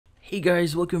Hey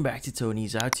guys, welcome back to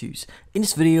Tony's How-Tos. In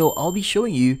this video, I'll be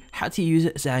showing you how to use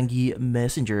Zangi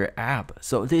Messenger app.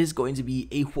 So this is going to be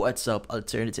a WhatsApp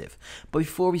alternative. But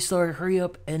before we start, hurry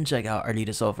up and check out our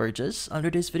latest offer just under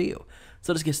this video.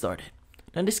 So let's get started.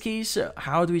 In this case,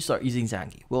 how do we start using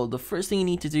Zangi? Well, the first thing you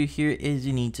need to do here is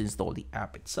you need to install the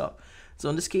app itself. So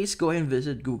in this case, go ahead and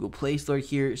visit Google Play Store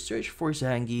here, search for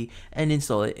Zangi, and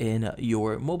install it in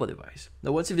your mobile device.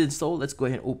 Now once you've installed, let's go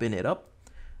ahead and open it up.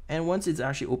 And once it's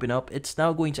actually open up, it's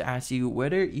now going to ask you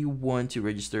whether you want to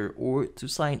register or to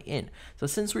sign in. So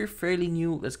since we're fairly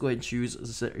new, let's go ahead and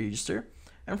choose register.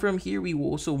 And from here, we will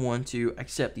also want to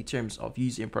accept the terms of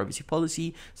use and privacy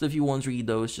policy. So if you want to read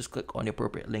those, just click on the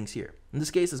appropriate links here. In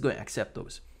this case, let's go ahead and accept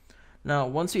those. Now,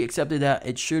 once we accepted that,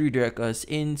 it should redirect us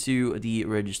into the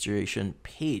registration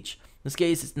page. In this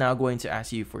case, it's now going to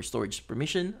ask you for storage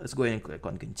permission. Let's go ahead and click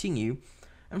on continue.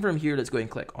 And from here, let's go ahead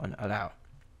and click on allow.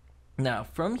 Now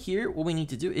from here, what we need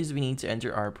to do is we need to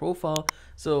enter our profile.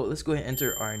 So let's go ahead and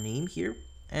enter our name here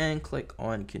and click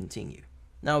on continue.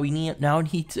 Now we need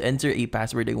to enter a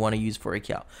password that we want to use for our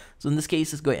account. So in this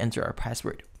case, let's go ahead and enter our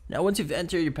password. Now once you've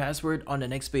entered your password, on the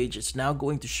next page, it's now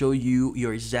going to show you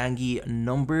your Zangi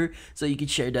number. So you can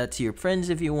share that to your friends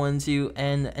if you want to.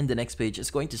 And the next page is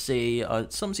going to say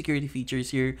some security features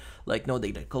here, like no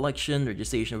data collection,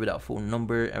 registration without phone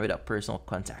number, and without personal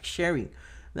contact sharing.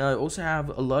 Now I also have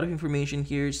a lot of information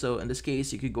here, so in this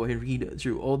case you could go ahead and read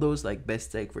through all those, like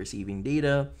best tech for saving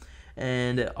data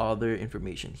and other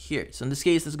information here. So in this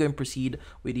case, let's go and proceed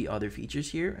with the other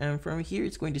features here, and from here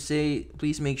it's going to say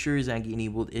please make sure Zangi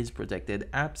enabled is protected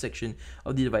app section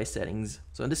of the device settings.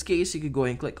 So in this case, you could go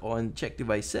ahead and click on check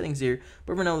device settings here,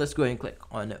 but for now let's go ahead and click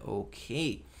on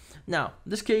OK. Now in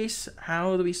this case,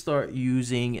 how do we start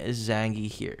using Zangi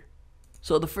here?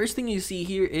 So the first thing you see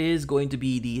here is going to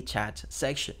be the chat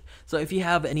section. So if you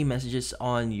have any messages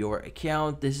on your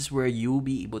account, this is where you'll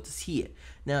be able to see it.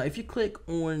 Now, if you click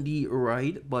on the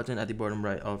right button at the bottom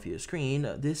right of your screen,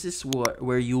 this is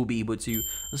where you'll be able to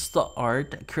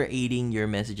start creating your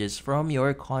messages from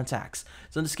your contacts.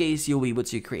 So in this case, you'll be able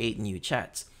to create new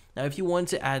chats. Now, if you want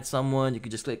to add someone, you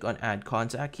can just click on add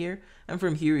contact here. And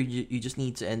from here, you just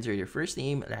need to enter your first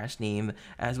name, last name,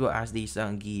 as well as the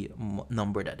Zangi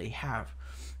number that they have.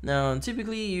 Now,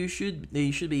 typically,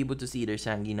 they should be able to see their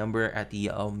Zangi number at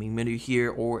the main menu here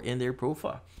or in their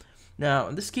profile. Now,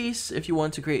 in this case, if you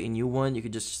want to create a new one, you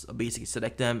could just basically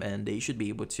select them and they should be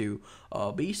able to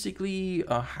have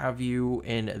you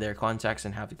in their contacts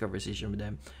and have the conversation with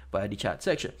them via the chat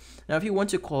section. Now, if you want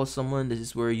to call someone, this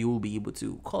is where you will be able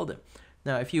to call them.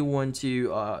 Now, if you want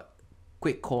to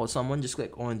quick call someone, just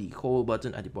click on the call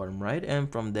button at the bottom right,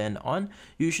 and from then on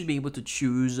you should be able to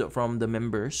choose from the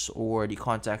members or the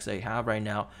contacts that you have right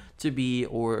now to be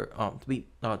able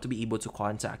to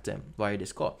contact them via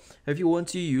this call. If you want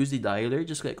to use the dialer,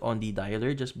 just click on the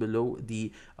dialer just below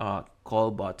the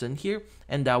call button here,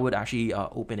 and that would actually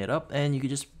open it up, and you could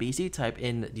just basically type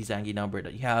in the Zangi number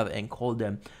that you have and call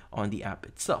them on the app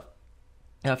itself.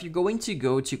 Now, if you're going to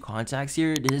go to contacts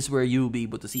here, this is where you'll be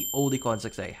able to see all the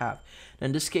contacts that I have.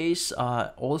 In this case,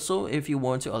 also, if you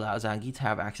want to allow Zangi to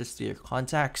have access to your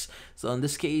contacts, so in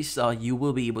this case, you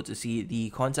will be able to see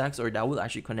the contacts, or that will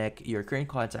actually connect your current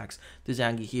contacts to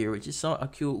Zangi here, which is a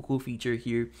cool feature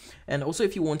here. And also,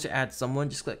 if you want to add someone,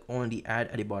 just click on the add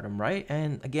at the bottom right,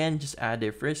 and again, just add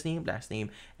their first name, last name,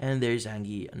 and their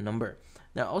Zangi number.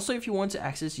 Now, also, if you want to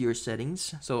access your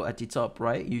settings, so at the top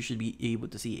right, you should be able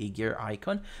to see a gear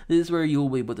icon. This is where you'll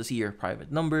be able to see your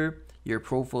private number, your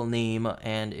profile name,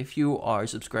 and if you are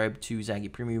subscribed to Zangi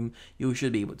Premium, you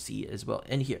should be able to see it as well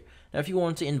in here. Now, if you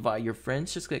want to invite your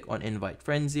friends, just click on invite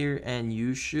friends here, and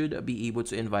you should be able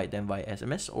to invite them via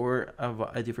SMS or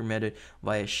a different method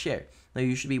via share. Now,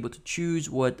 you should be able to choose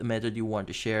what method you want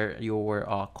to share your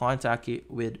contact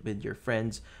with your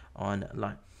friends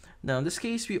online. Now, in this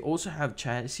case, we also have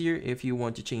chats here if you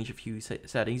want to change a few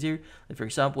settings here. Like for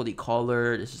example, the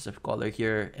color, this is a color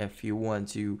here if you want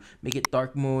to make it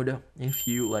dark mode, if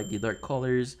you like the dark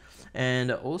colors.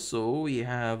 And also, we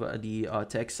have the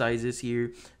text sizes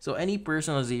here. So any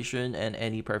personalization and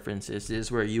any preferences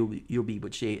is where you'll be able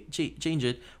to change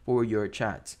it for your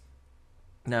chats.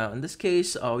 Now, in this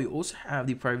case, we also have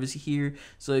the privacy here.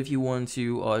 So if you want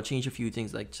to change a few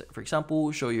things, like for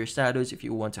example, show your status, if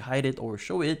you want to hide it or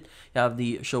show it, you have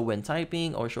the show when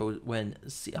typing or show when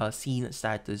seen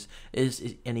status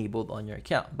is enabled on your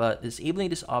account. But disabling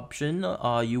this option,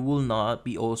 you won't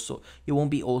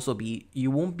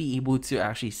be able to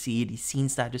actually see the seen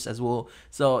status as well.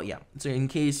 So yeah, so in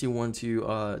case you want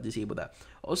to disable that.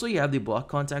 Also, you have the block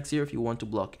contacts here if you want to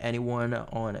block anyone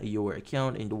on your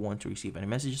account and don't want to receive any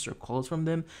messages or calls from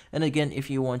them. And again, if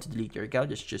you want to delete your account,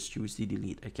 just choose the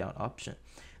delete account option.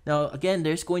 Now, again,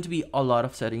 there's going to be a lot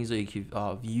of settings that you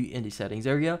can view in the settings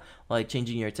area, like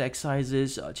changing your text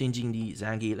sizes, changing the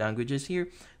Zangi languages here.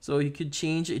 So you could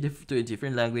change it to a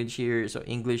different language here, so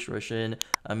English, Russian,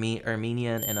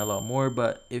 Armenian, and a lot more.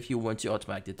 But if you want to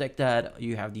automatically detect that,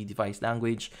 you have the device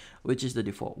language, which is the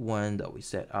default one that we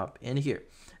set up in here.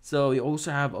 So you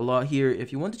also have a lot here.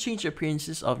 If you want to change the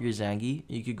appearances of your Zangi,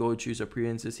 you could go choose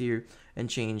appearances here and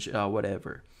change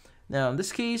whatever. Now, in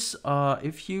this case,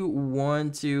 if you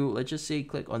want to, let's just say,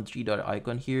 click on three dot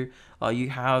icon here, you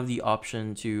have the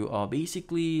option to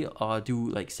basically do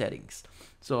like settings.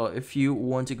 So if you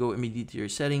want to go immediately to your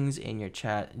settings in your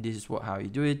chat, this is how you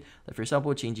do it. Like for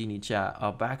example, changing the chat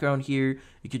background here,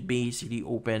 you could basically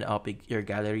open up your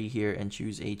gallery here and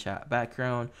choose a chat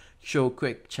background. Show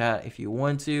quick chat if you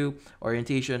want to.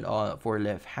 Orientation for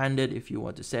left-handed if you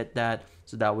want to set that.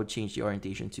 So that would change the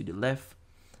orientation to the left.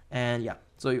 And yeah,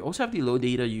 so you also have the low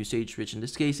data usage, which in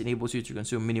this case enables you to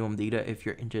consume minimum data if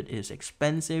your internet is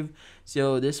expensive.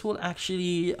 So this will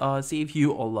actually save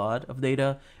you a lot of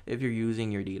data if you're using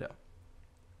your data.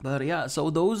 But yeah, so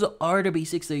those are the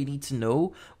basics that you need to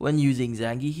know when using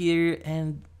Zangi here,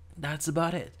 and that's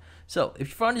about it. So if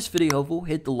you found this video helpful,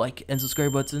 hit the like and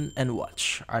subscribe button and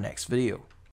watch our next video.